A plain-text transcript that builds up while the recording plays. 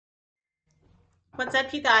What's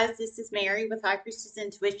up, you guys? This is Mary with High Priestess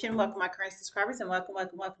Intuition. Welcome, my current subscribers, and welcome,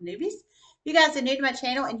 newbies. If you guys are new to my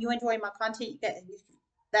channel and you enjoy my content, you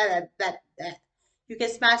can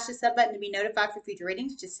smash the sub button to be notified for future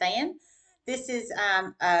readings. Just saying. This is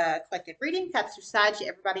a collective reading. Cups are side to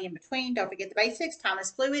everybody in between. Don't forget the basics. Time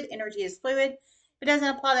is fluid. Energy is fluid. If it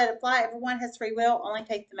doesn't apply, that apply. Everyone has free will. Only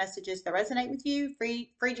take the messages that resonate with you. Free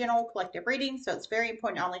general collective reading. So it's very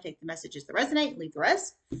important to only take the messages that resonate. Leave the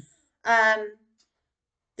rest. Um,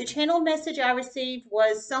 the channel message I received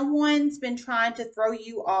was someone's been trying to throw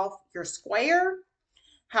you off your square.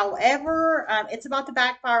 However, it's about to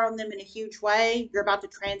backfire on them in a huge way. You're about to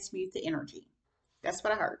transmute the energy. That's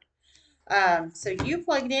what I heard. So you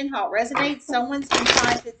plug it in how it resonates. Someone's been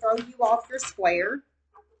trying to throw you off your square.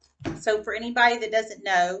 So for anybody that doesn't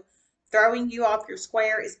know, throwing you off your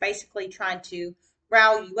square is basically trying to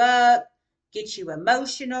rile you up, get you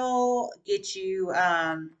emotional, get you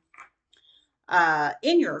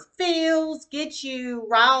in your feels, get you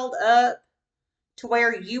riled up to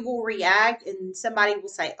where you will react, and somebody will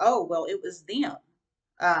say, "Oh, well, it was them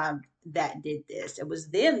that did this. It was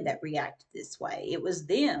them that reacted this way. It was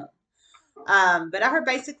them." But I heard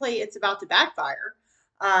basically it's about to backfire.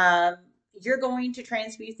 Um, you're going to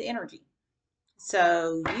transmute the energy.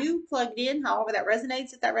 So you plug it in, however that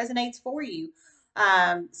resonates, if that resonates for you.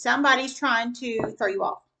 Somebody's trying to throw you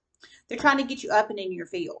off. They're trying to get you up and in your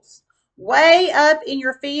feels. Way up in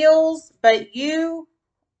your feels, but you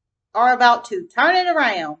are about to turn it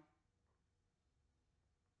around.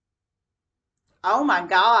 Oh my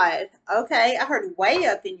God. Okay, I heard way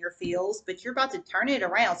up in your feels, but you're about to turn it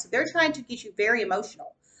around. So they're trying to get you very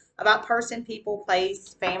emotional about person, people,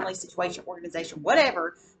 place, family, situation, organization,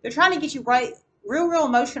 whatever. They're trying to get you real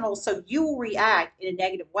emotional so you will react in a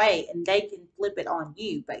negative way and they can flip it on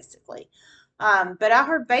you, basically. But I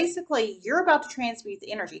heard basically you're about to transmute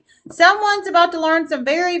the energy. Someone's about to learn some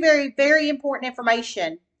very important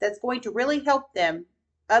information that's going to really help them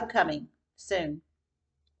upcoming soon.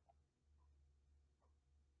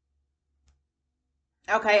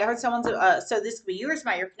 Okay, I heard someone's, so this could be you or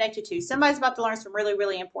somebody you're connected to. Somebody's about to learn some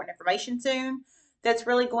really important information soon that's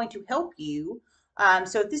really going to help you.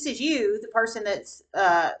 So if this is you, the person that's,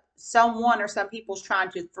 someone or some people's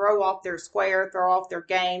trying to throw off their square, throw off their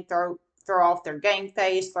game, throw off their game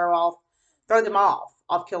face, throw them off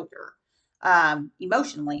kilter,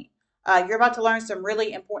 emotionally. You're about to learn some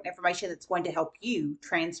really important information that's going to help you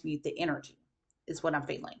transmute the energy, is what I'm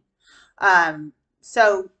feeling.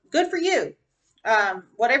 So good for you.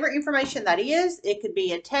 Whatever information that is, it could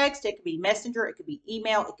be a text, it could be messenger, it could be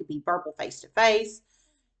email, it could be verbal face to face,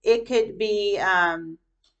 it could be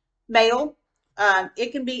mail,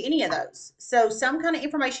 it can be any of those. So some kind of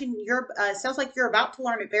information you're sounds like you're about to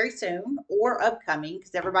learn it very soon or upcoming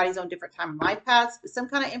because everybody's on different time life paths. But some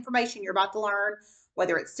kind of information you're about to learn,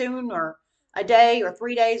 whether it's soon or a day or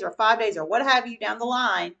 3 days or 5 days or what have you down the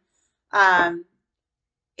line. Um,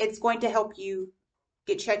 it's going to help you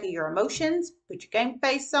get check of your emotions, put your game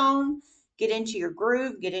face on, get into your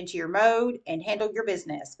groove, get into your mode, and handle your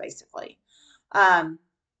business, basically. Um,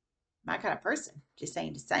 my kind of person, just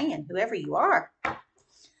saying, whoever you are.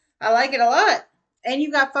 I like it a lot. And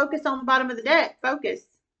you got focus on the bottom of the deck. Focus.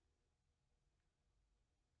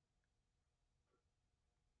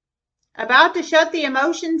 About to shut the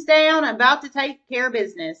emotions down, about to take care of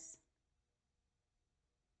business.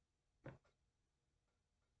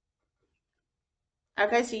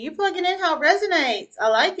 Okay, so you plug it in how it resonates. I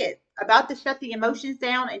like it. About to shut the emotions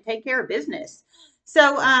down and take care of business.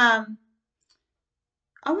 So,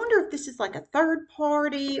 I wonder if this is like a third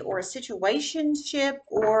party or a situationship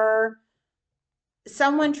or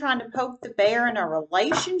someone trying to poke the bear in a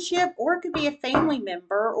relationship, or it could be a family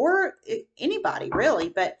member or anybody really.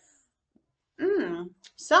 But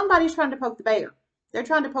somebody's trying to poke the bear. They're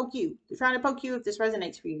trying to poke you. They're trying to poke you if this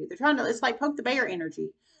resonates for you. They're trying to, it's like poke the bear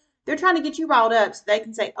energy. They're trying to get you riled up so they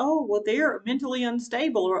can say, oh, well, they're mentally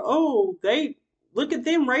unstable, or oh, they look at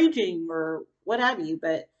them raging, or what have you.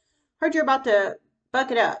 But heard you're about to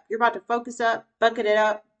buck it up. You're about to focus up, bucket it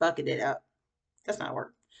up, bucket it up. That's not a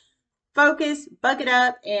word. Focus, bucket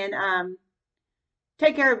up, and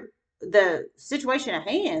take care of the situation at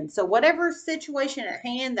hand. So whatever situation at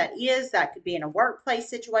hand that is, that could be in a workplace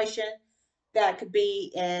situation, that could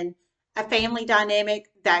be in a family dynamic,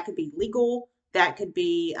 that could be legal, that could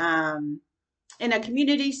be in a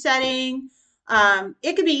community setting.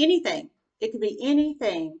 It could be anything. It could be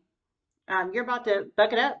anything. You're about to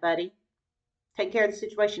buck it up, buddy. Take care of the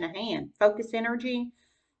situation at hand. Focus energy.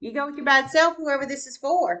 You go with your bad self, whoever this is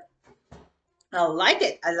for. I like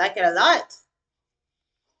it. I like it a lot.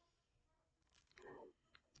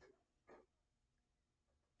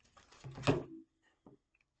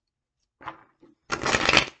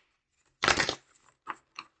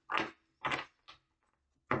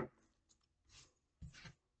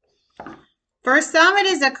 For some, it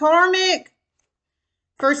is a karmic.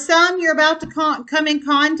 For some, you're about to come in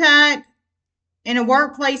contact in a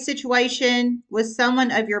workplace situation with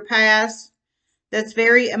someone of your past that's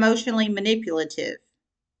very emotionally manipulative.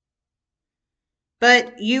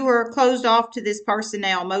 But you are closed off to this person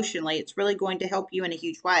now emotionally. It's really going to help you in a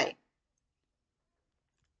huge way.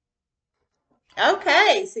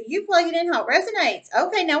 Okay, so you plug it in how it resonates.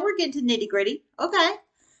 Okay, now we're getting to nitty gritty. Okay.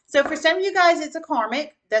 So for some of you guys, it's a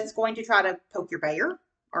karmic that's going to try to poke your bear.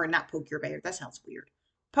 Or not poke your bear. That sounds weird.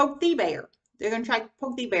 Poke the bear. They're going to try to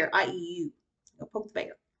poke the bear, i.e. you. You'll poke the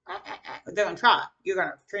bear. They're going to try. You're going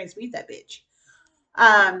to transmute that bitch.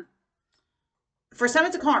 For some,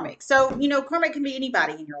 it's a karmic. So, you know, karmic can be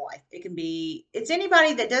anybody in your life. It's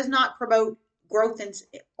anybody that does not promote growth in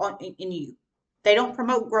you. They don't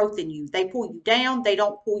promote growth in you. They pull you down. They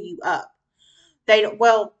don't pull you up.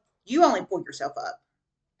 Well, you only pull yourself up.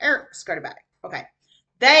 Skirt it back. Okay.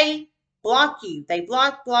 They block you. They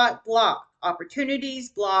block opportunities,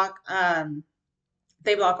 they block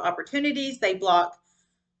opportunities. They block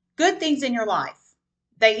good things in your life.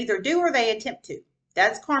 They either do or they attempt to.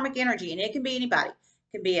 That's karmic energy, and it can be anybody.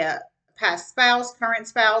 It can be a past spouse,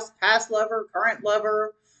 past lover, current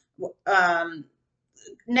lover,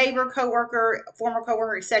 neighbor, coworker, former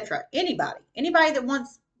coworker, etc. Anybody that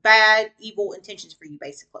wants bad, evil intentions for you,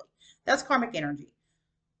 basically. That's karmic energy.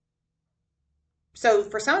 So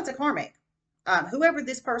for some, it's a karmic. Whoever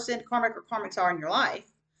this person, karmic or karmics are in your life,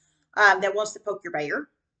 that wants to poke the bear,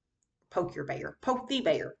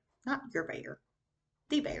 not your bear,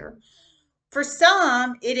 the bear. For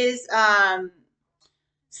some, it is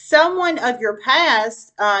someone of your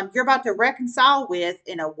past you're about to reconcile with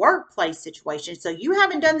in a workplace situation. So you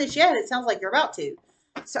haven't done this yet. It sounds like you're about to.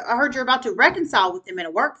 So I heard you're about to reconcile with them in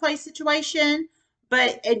a workplace situation,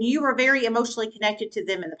 and you were very emotionally connected to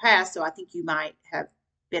them in the past. So I think you might have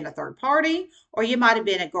been a third party, or you might have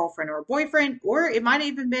been a girlfriend or a boyfriend, or it might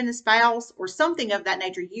have even been a spouse or something of that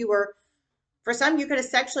nature. For some, you could have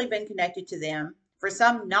sexually been connected to them. For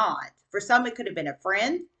some, not. For some, it could have been a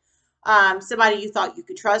friend, somebody you thought you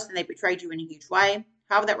could trust, and they betrayed you in a huge way.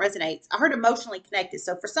 However that resonates. I heard emotionally connected.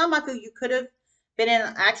 So for some, I feel you could have been in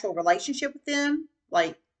an actual relationship with them,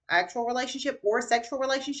 like actual relationship or a sexual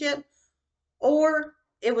relationship, or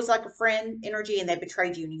it was like a friend energy and they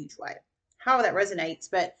betrayed you in a huge way. However that resonates.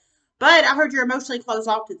 But I heard you're emotionally closed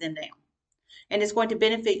off to them now, and it's going to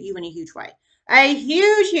benefit you in a huge way. A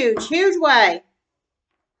huge way.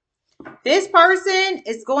 This person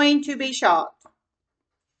is going to be shocked.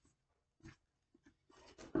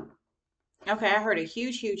 Okay, I heard a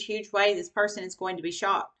huge way. This person is going to be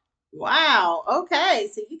shocked. Wow. Okay,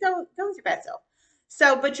 so you go with your bad self.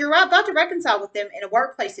 So, but you're about to reconcile with them in a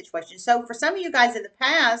workplace situation. So, for some of you guys in the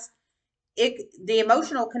past, the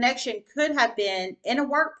emotional connection could have been in a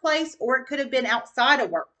workplace, or it could have been outside a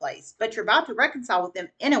workplace. But you're about to reconcile with them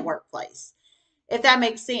in a workplace, if that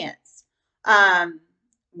makes sense.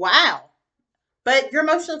 Wow. But you're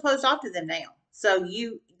emotionally closed off to them now. So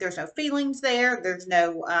there's no feelings there. There's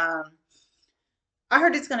no, I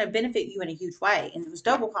heard it's going to benefit you in a huge way. And there was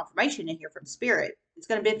double confirmation in here from Spirit. It's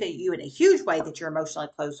going to benefit you in a huge way that you're emotionally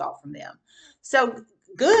closed off from them. So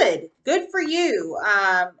good for you.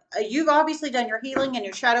 You've obviously done your healing and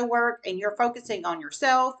your shadow work, and you're focusing on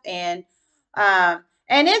yourself, and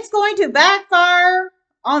it's going to backfire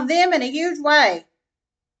on them in a huge way.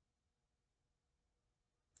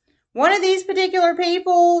 One of these particular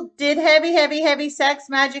people did heavy sex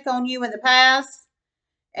magic on you in the past,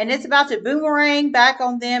 and it's about to boomerang back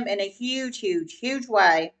on them in a huge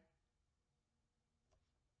way.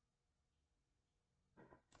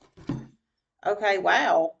 Okay,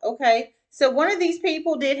 wow. Okay. So one of these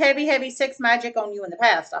people did heavy sex magic on you in the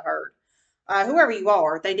past, I heard. Whoever you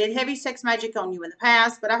are, they did heavy sex magic on you in the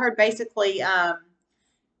past, but I heard basically the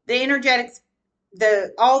energetics,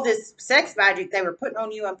 all this sex magic they were putting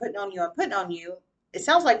on you and putting on you and putting on you, it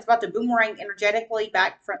sounds like it's about to boomerang energetically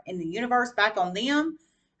back from in the universe back on them.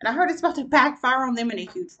 And I heard it's about to backfire on them in a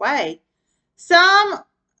huge way. Some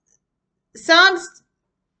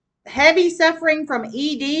heavy suffering from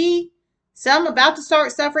ED, some about to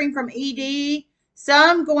start suffering from ED,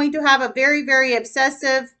 some going to have a very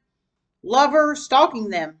obsessive lover stalking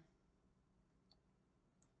them.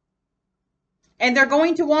 And they're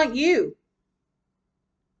going to want you.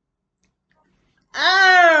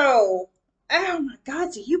 Oh my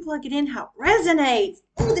God. So you plug it in how it resonates.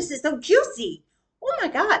 Oh, this is so juicy. Oh my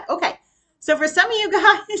God. Okay. So for some of you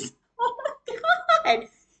guys, oh my God,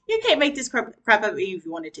 you can't make this crap up even if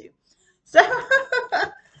you wanted to.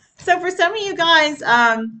 So for some of you guys,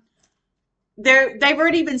 they've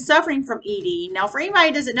already been suffering from ED. Now, for anybody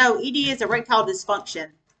who doesn't know, ED is erectile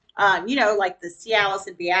dysfunction. You know, like the Cialis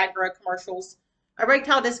and Viagra commercials.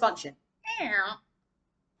 Erectile dysfunction.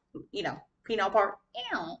 You know, penile part.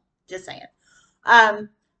 Just saying. Um,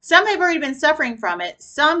 some have already been suffering from it.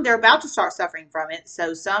 Some they're about to start suffering from it.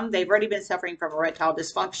 So some they've already been suffering from erectile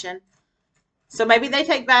dysfunction. So maybe they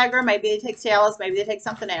take Viagra, maybe they take Cialis, maybe they take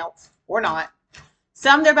something else, or not.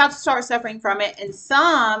 Some they're about to start suffering from it, and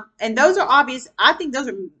some, and those are obvious. I think those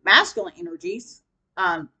are masculine energies,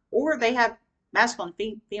 or they have masculine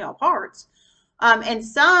female parts. And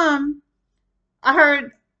some, I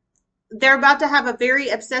heard they're about to have a very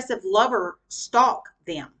obsessive lover stalk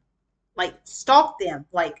them, like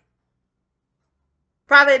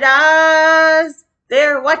private eyes.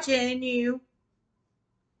 They're watching you.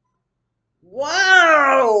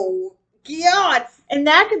 Whoa, God, and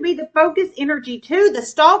that could be the focus energy too, the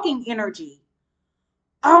stalking energy.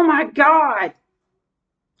 Oh my God.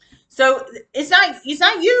 So it's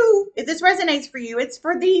not you. If this resonates for you, it's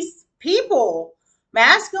for these people.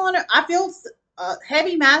 Masculine. I feel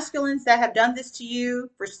heavy masculines that have done this to you.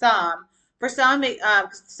 For some of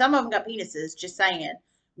them got penises. Just saying.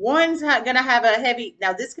 Gonna have a heavy.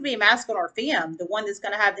 Now this could be a masculine or femme. The one that's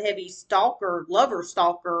gonna have the heavy lover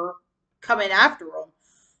stalker coming after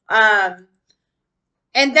them.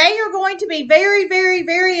 And they are going to be very, very,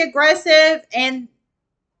 very aggressive, and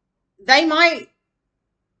they might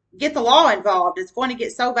get the law involved. It's going to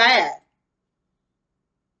get so bad.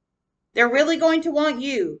 They're really going to want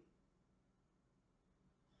you.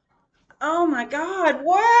 Oh my God.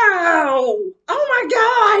 Wow. Oh my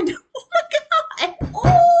God. Oh my God.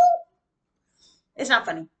 Oh. It's not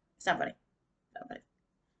funny. It's not funny. It's not funny.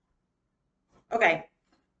 Okay.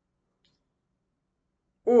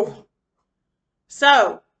 Ooh.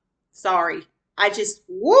 So, sorry.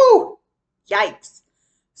 Woo. Yikes.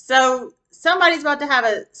 So, somebody's about to have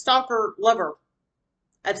a stalker lover,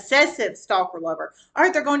 obsessive stalker lover. All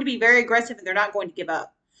right, they're going to be very aggressive and they're not going to give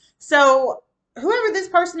up. So whoever this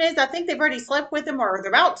person is, I think they've already slept with them or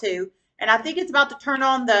they're about to. And I think it's about to turn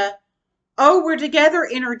on the, oh, we're together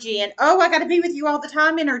energy, and oh, I got to be with you all the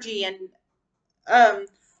time energy. And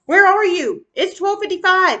where are you? It's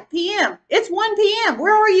 12:55 p.m. It's 1 p.m.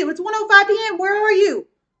 Where are you? It's 1:05 p.m. Where are you?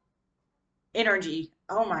 Energy.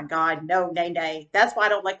 Oh my God. No, nay, nay. That's why I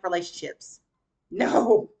don't like relationships.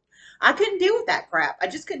 No. I couldn't deal with that crap. I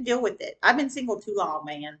just couldn't deal with it. I've been single too long,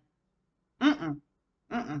 man. Mm-mm.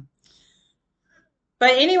 Mm-mm.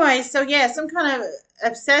 But anyway, so yeah, some kind of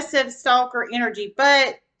obsessive stalker energy,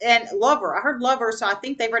 and lover. I heard lover, so I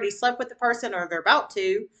think they've already slept with the person or they're about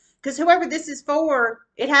to. Because whoever this is for,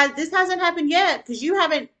 this hasn't happened yet because you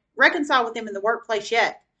haven't reconciled with them in the workplace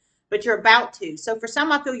yet, but you're about to. So for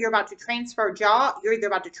some, I feel you're about to transfer job. You're either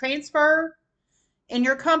about to transfer in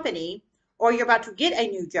your company, or you're about to get a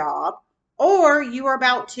new job, or you are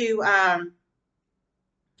about to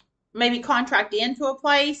maybe contract into a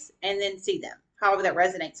place and then see them, however that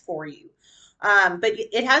resonates for you. But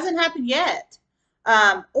it hasn't happened yet.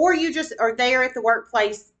 Or you just are there at the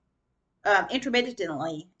workplace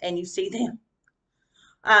intermittently and you see them.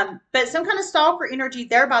 But some kind of stalker energy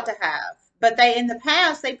they're about to have. But in the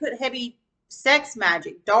past, they put heavy sex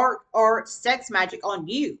magic, dark art sex magic on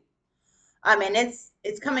you. And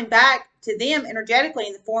it's coming back to them energetically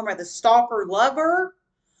in the form of the stalker lover.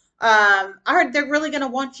 I heard they're really going to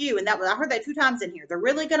want you, and I heard that 2 times in here. They're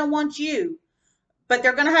really going to want you, but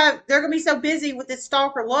they're going to be so busy with this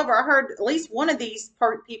stalker lover. I heard at least one of these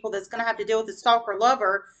people that's going to have to deal with the stalker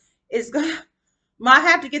lover is going to might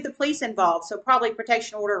have to get the police involved. So probably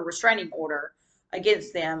protection order or restraining order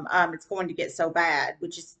against them. It's going to get so bad,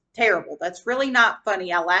 which is terrible. That's really not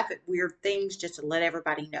funny. I laugh at weird things just to let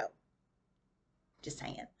everybody know. Just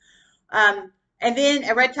saying. And then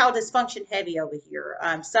erectile dysfunction heavy over here.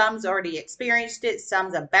 Some's already experienced it.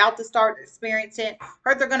 Some's about to start experiencing it.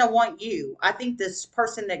 Heard they're going to want you. I think this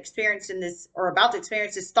person that experiencing this or about to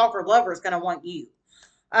experience this stalker lover is going to want you.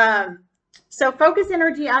 So focus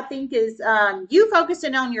energy, I think, is you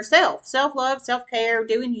focusing on yourself, self-love, self-care,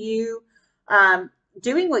 doing you,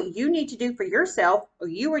 doing what you need to do for yourself or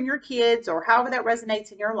you and your kids or however that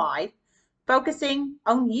resonates in your life. Focusing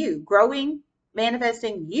on you, growing,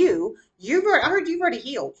 manifesting you. I heard you've already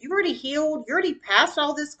healed. You've already healed. You already passed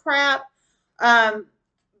all this crap.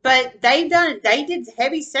 But they did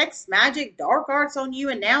heavy sex, magic, dark arts on you,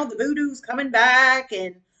 and now the voodoo's coming back.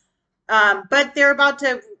 And but they're about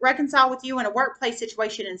to reconcile with you in a workplace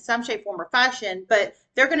situation in some shape, form, or fashion. But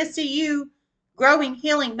they're going to see you growing,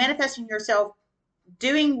 healing, manifesting yourself,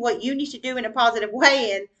 doing what you need to do in a positive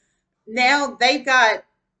way. And now they've got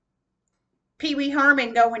Pee Wee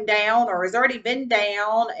Herman going down or has already been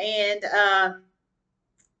down, and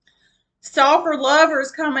Stalker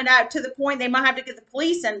lovers coming out to the point they might have to get the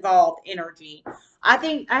police involved energy. I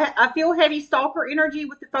think I feel heavy stalker energy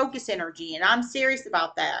with the focus energy, and I'm serious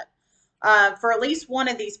about that. For at least one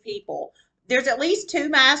of these people. There's at least two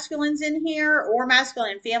masculines in here, or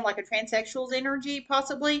masculine and femme, like a transsexual's energy,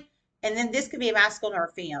 possibly. And then this could be a masculine or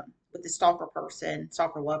a femme with the stalker person,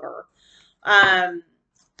 stalker lover. Um,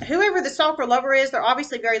 Whoever the stalker lover is, they're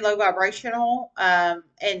obviously very low vibrational.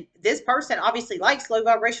 And this person obviously likes low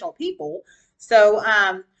vibrational people. So,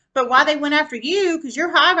 but why they went after you, because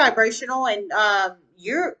you're high vibrational and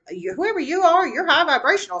you're whoever you are, you're high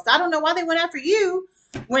vibrational. So I don't know why they went after you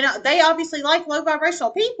when they obviously like low vibrational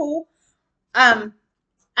people. I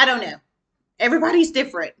don't know. Everybody's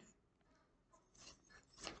different.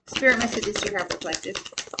 Spirit messages to have reflected.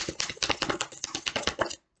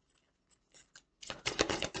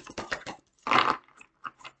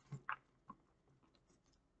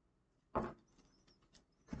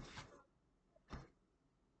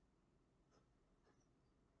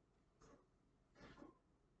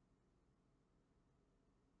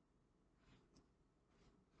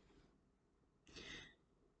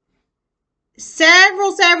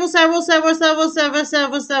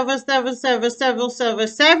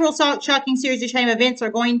 Several shocking series of chain events are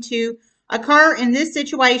going to occur in this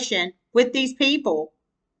situation with these people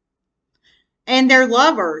and their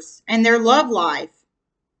lovers and their love life.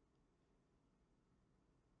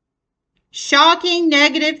 Shocking,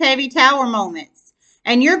 negative, heavy tower moments.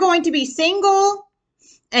 And you're going to be single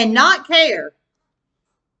and not care.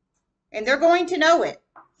 And they're going to know it.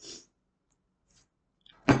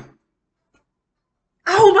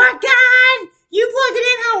 Oh my God! You plug it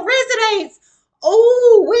in how it resonates.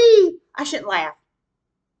 Oh, I shouldn't laugh.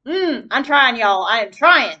 I'm trying, y'all. I am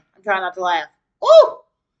trying. I'm trying not to laugh. Oh!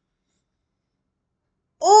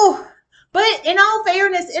 Oh! But in all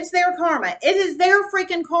fairness, it's their karma. It is their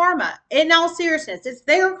freaking karma. In all seriousness, it's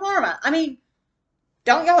their karma. I mean,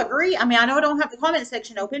 don't y'all agree? I mean, I know I don't have the comment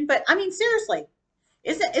section open, but I mean, seriously,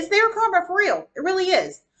 it's their karma for real. It really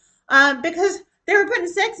is. Because they were putting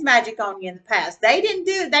sex magic on you in the past. They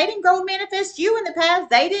didn't go manifest you in the past.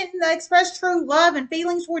 They didn't express true love and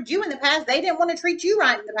feelings towards you in the past. They didn't want to treat you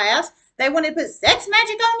right in the past. They wanted to put sex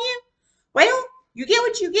magic on you. Well, you get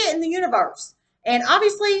what you get in the universe. And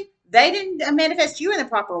obviously, they didn't manifest you in the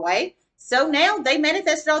proper way. So now they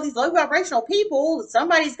manifested all these low vibrational people.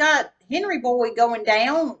 Somebody's got Henry Boy going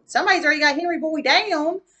down. Somebody's already got Henry Boy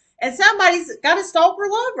down. And somebody's got a stalker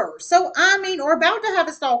lover. So, I mean, or about to have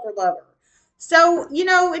a stalker lover. So,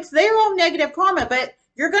 it's their own negative karma, but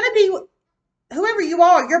you're going to be, whoever you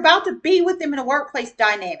are, you're about to be with them in a workplace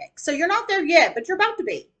dynamic. So you're not there yet, but you're about to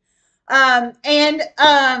be. I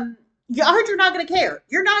heard you're not going to care.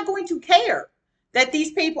 You're not going to care that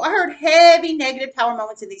these people, I heard heavy negative power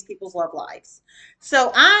moments in these people's love lives.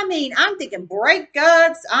 So, I mean, I'm thinking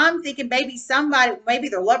breakups. I'm thinking maybe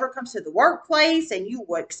their lover comes to the workplace and you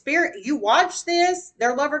watch this,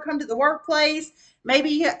 their lover come to the workplace. Maybe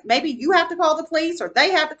you have to call the police or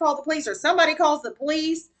they have to call the police or somebody calls the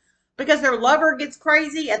police because their lover gets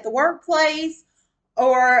crazy at the workplace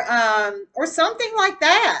or something like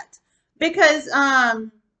that. Because I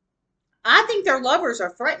think their lovers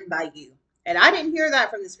are threatened by you. And I didn't hear that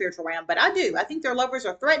from the spiritual realm, but I do. I think their lovers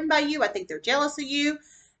are threatened by you. I think they're jealous of you.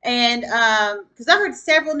 And because I heard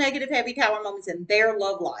several negative heavy tower moments in their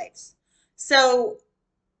love lives. So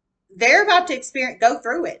they're about to go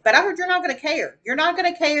through it. But I heard you're not going to care. You're not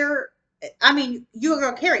going to care. I mean, you're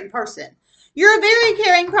a caring person. You're a very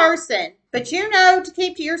caring person, but you know to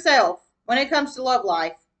keep to yourself when it comes to love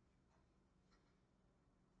life.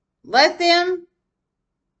 Let them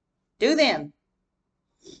do them.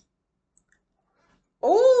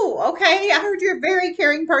 Oh, okay. I heard you're a very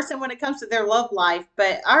caring person when it comes to their love life,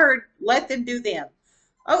 but I heard let them do them.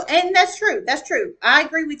 Oh, and that's true. That's true. I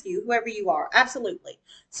agree with you, whoever you are. Absolutely.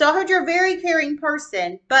 So I heard you're a very caring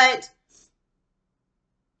person, but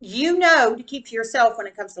you know to keep to yourself when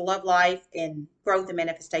it comes to love life and growth and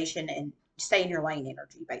manifestation and stay in your lane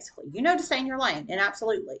energy, basically. You know to stay in your lane, and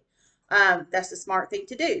absolutely. That's the smart thing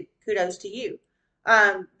to do. Kudos to you.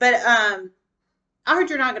 But I heard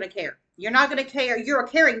you're not going to care. You're not going to care. You're a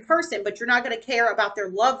caring person, but you're not going to care about their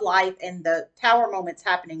love life and the tower moments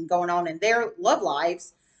going on in their love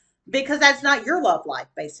lives because that's not your love life,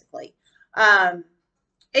 basically. And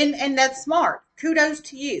that's smart. Kudos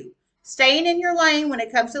to you. Staying in your lane when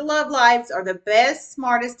it comes to love lives are the best,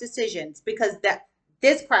 smartest decisions because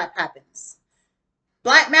this crap happens.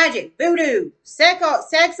 Black magic, voodoo, sex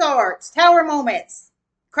arts, tower moments,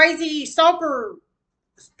 crazy stalker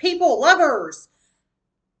people, lovers,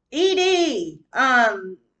 ED,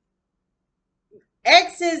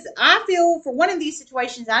 exes, I feel for one of these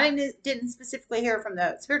situations, I didn't specifically hear from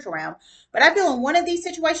the spiritual realm, but I feel in one of these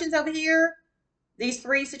situations over here, these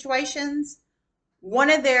three situations,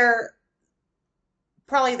 one of their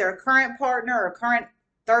probably their current partner or current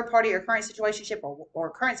third party or current situationship or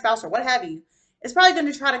current spouse or what have you is probably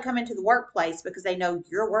going to try to come into the workplace because they know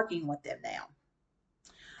you're working with them now.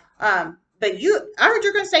 But I heard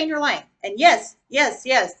you're going to stay in your lane. And yes, yes,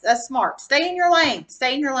 yes, that's smart. Stay in your lane.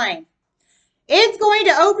 Stay in your lane. It's going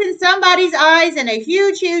to open somebody's eyes in a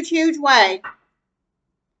huge, huge, huge way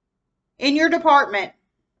in your department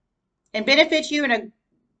and benefit you in a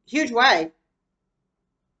huge way.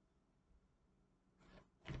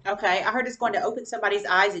 Okay, I heard it's going to open somebody's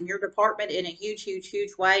eyes in your department in a huge, huge,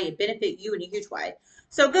 huge way and benefit you in a huge way.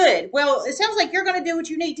 So good. Well, it sounds like you're going to do what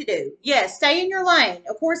you need to do. Yes, stay in your lane.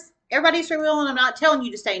 Of course, everybody's free will, and I'm not telling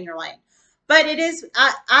you to stay in your lane. But it is,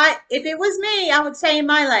 if it was me, I would stay in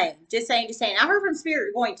my lane. Just saying, just saying. I heard from Spirit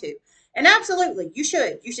you're going to. And absolutely, you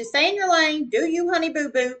should. You should stay in your lane. Do you, honey boo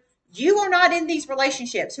boo. You are not in these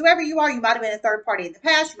relationships. Whoever you are, you might have been a third party in the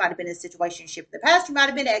past. You might have been in a situationship in the past. You might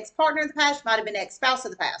have been an ex-partner in the past. You might have been an ex-spouse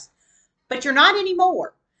in the past. But you're not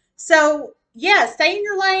anymore. So yeah, stay in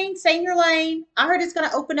your lane. Stay in your lane. I heard it's going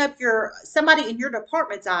to open up somebody in your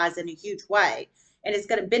department's eyes in a huge way, and it's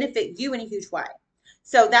going to benefit you in a huge way.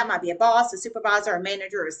 So that might be a boss, a supervisor, a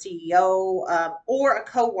manager, a CEO, or a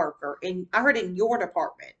coworker. And I heard in your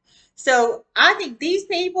department. So I think these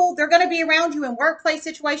people, they're going to be around you in workplace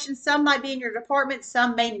situations. Some might be in your department.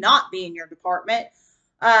 Some may not be in your department.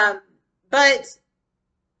 But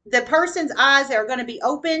the person's eyes that are going to be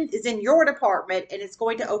opened is in your department, and it's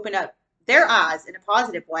going to open up their eyes in a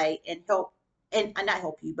positive way and help, and not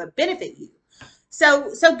help you, but benefit you. So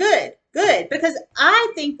good, good. Because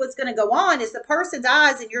I think what's going to go on is the person's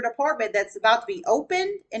eyes in your department that's about to be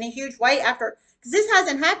opened in a huge way after, because this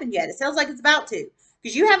hasn't happened yet. It sounds like it's about to,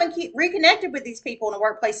 because you haven't reconnected with these people in a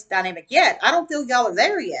workplace dynamic yet. I don't feel y'all are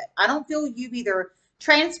there yet. I don't feel you've either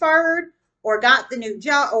transferred or got the new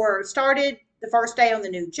job or started the first day on the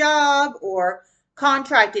new job or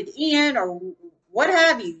contracted in or what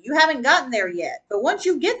have you. You haven't gotten there yet. But once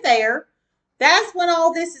you get there, that's when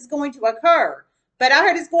all this is going to occur. But I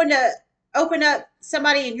heard it's going to open up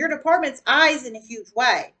somebody in your department's eyes in a huge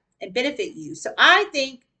way and benefit you. So I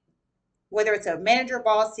think whether it's a manager,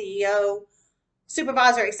 boss, CEO,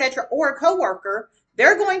 supervisor, etc., or a coworker,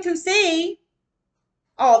 they're going to see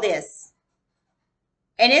all this.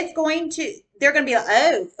 And they're going to be like,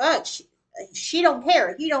 oh, fuck, she don't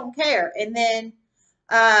care. He don't care. And then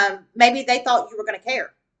maybe they thought you were going to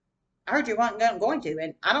care. I heard you weren't going to,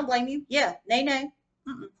 and I don't blame you. Yeah, nay.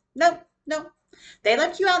 No. They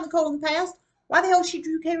left you out in the cold in the past. Why the hell should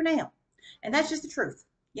you care now? And that's just the truth,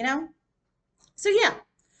 you know? So, yeah.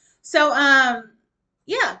 So,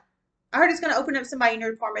 yeah. I heard it's going to open up somebody in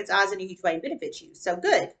your department's eyes in a huge way and benefit you. So,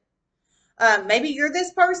 good. Maybe you're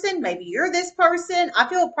this person. Maybe you're this person. I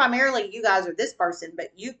feel primarily you guys are this person,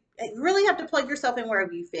 but you really have to plug yourself in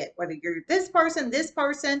wherever you fit, whether you're this person,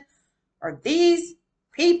 or these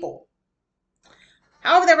people.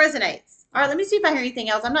 However that resonates. All right, let me see if I hear anything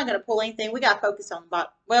else. I'm not going to pull anything. We got to focus on the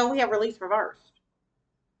bottom. Well, we have release reverse.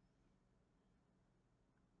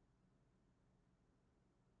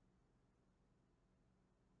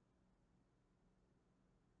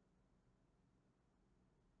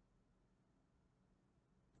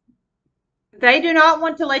 They do not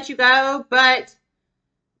want to let you go, but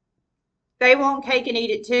they want cake and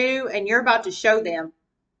eat it too, and you're about to show them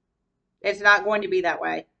it's not going to be that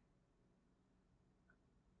way.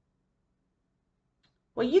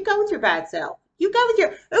 Well, you go with your bad self. You go with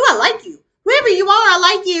your, oh, I like you. Whoever you are, I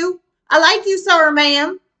like you. I like you, sir or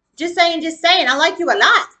ma'am. Just saying, I like you a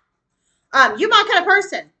lot. You're my kind of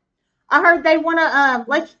person. I heard they want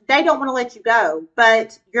to they don't want to let you go,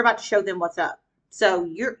 but you're about to show them what's up. So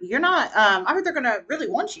you're not I heard they're going to really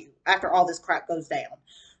want you after all this crap goes down.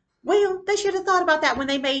 Well, they should have thought about that when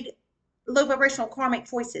they made low vibrational karmic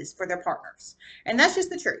choices for their partners. And that's just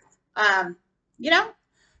the truth. You know?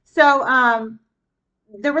 So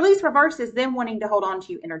the release reverse is them wanting to hold on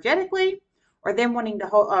to you energetically, or them wanting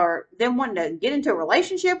to get into a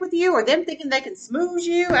relationship with you, or them thinking they can smooze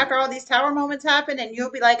you after all these tower moments happen, and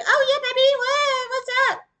you'll be like, oh yeah, baby, what's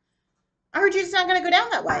up? I heard you're just not going to go down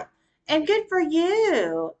that way. And good for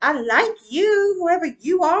you. I like you, whoever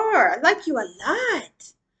you are. I like you a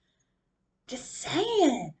lot. Just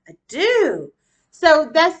saying. I do. So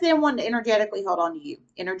that's them wanting to energetically hold on to you.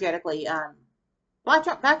 Energetically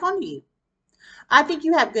back onto you. I think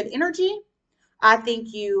you have good energy. I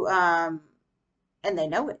think you, and they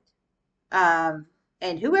know it.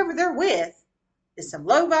 And whoever they're with is some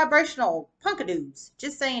low vibrational punkadoos.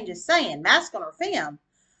 Just saying, just saying. Masculine or femme.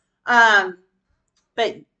 Um,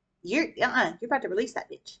 but you're about to release that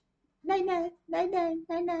bitch. No, no, no, no,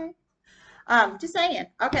 no, no. Just saying.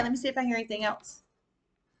 Okay, let me see if I hear anything else.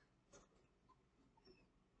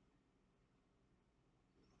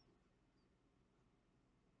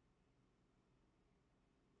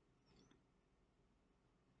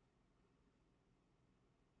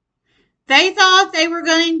 They thought they were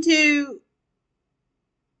going to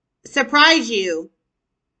surprise you,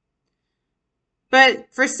 but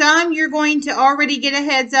for some, you're going to already get a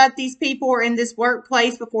heads up. These people are in this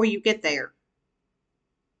workplace before you get there.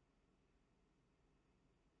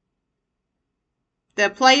 The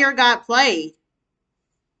player got played.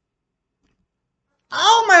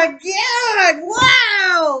 Oh my God!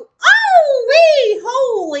 Wow! Oh wee!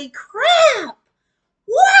 Holy crap!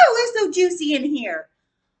 Wow, it's so juicy in here.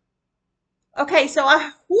 Okay, so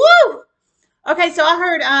I woo. Okay, so I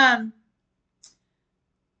heard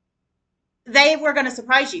they were going to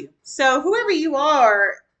surprise you. So whoever you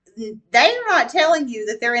are, they're not telling you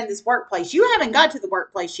that they're in this workplace. You haven't got to the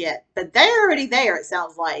workplace yet, but they're already there. It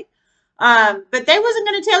sounds like. But they wasn't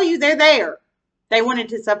going to tell you they're there. They wanted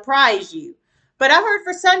to surprise you. But I heard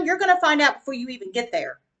for some, you're going to find out before you even get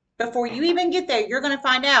there. Before you even get there, you're going to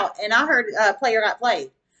find out. And I heard player got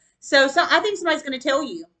played. So I think somebody's going to tell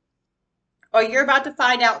you, or you're about to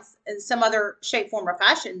find out in some other shape, form, or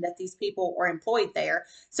fashion that these people are employed there.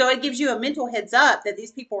 So it gives you a mental heads up that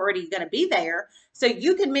these people are already going to be there. So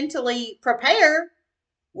you can mentally prepare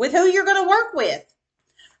with who you're going to work with.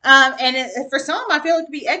 And for some, I feel it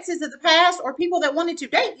could be exes of the past or people that wanted to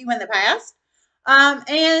date you in the past.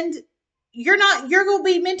 And you're going to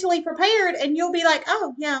be mentally prepared and you'll be like,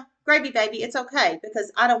 oh, yeah, gravy, baby. It's okay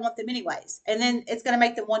because I don't want them anyways. And then it's going to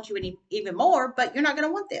make them want you even more, but you're not going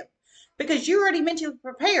to want them because you're already mentally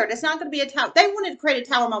prepared. It's not going to be a tower. They wanted to create a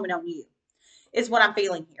tower moment on you, is what I'm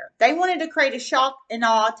feeling here. They wanted to create a shock and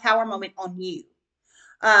awe tower moment on you.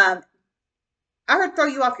 I heard throw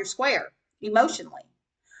you off your square emotionally.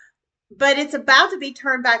 But it's about to be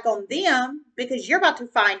turned back on them because you're about to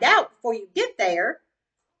find out before you get there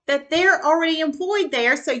that they're already employed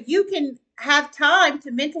there. So you can have time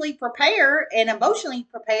to mentally prepare and emotionally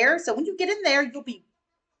prepare. So when you get in there, you'll be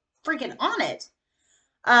freaking on it.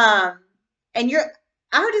 Um, and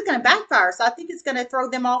I heard it's going to backfire. So I think it's going to throw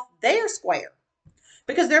them off their square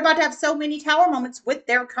because they're about to have so many tower moments with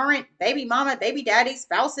their current baby mama, baby daddy,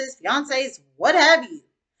 spouses, fiancés, what have you.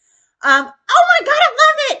 Oh my God, I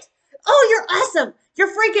love it. Oh, you're awesome. You're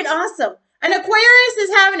freaking awesome. An Aquarius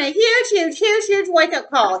is having a huge wake up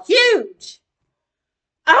call. Huge.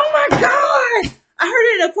 Oh my God. I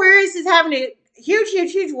heard an Aquarius is having a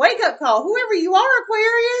huge wake up call. Whoever you are,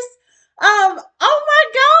 Aquarius. Oh my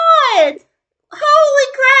God. Holy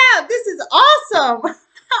crap. This is awesome.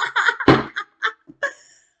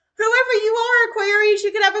 Whoever you are, Aquarius,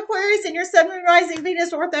 you could have Aquarius in your sun, moon, rising,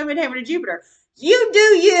 Venus, Ortho, and Hammer to Jupiter. You do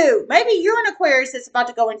you. Maybe you're an Aquarius that's about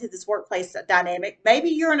to go into this workplace dynamic. Maybe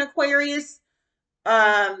you're an Aquarius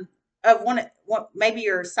of maybe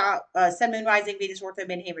your sun, moon, rising, Venus, Ortho,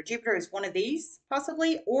 and Hammer, Jupiter is one of these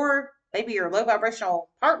possibly, or maybe your low vibrational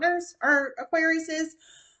partners are Aquariuses,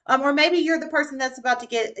 or maybe you're the person that's about to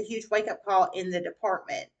get a huge wake up call in the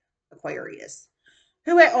department, Aquarius.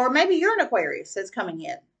 Or maybe you're an Aquarius that's coming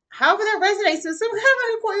in. However that resonates, so some kind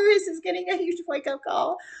of Aquarius is getting a huge wake-up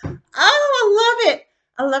call. Oh, I love it.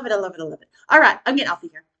 I love it. I love it. I love it. All right, I'm getting off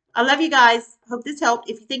of here. I love you guys. Hope this helped.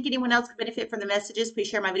 If you think anyone else could benefit from the messages, please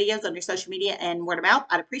share my videos on your social media and word of mouth.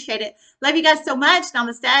 I'd appreciate it. Love you guys so much.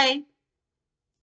 Namaste.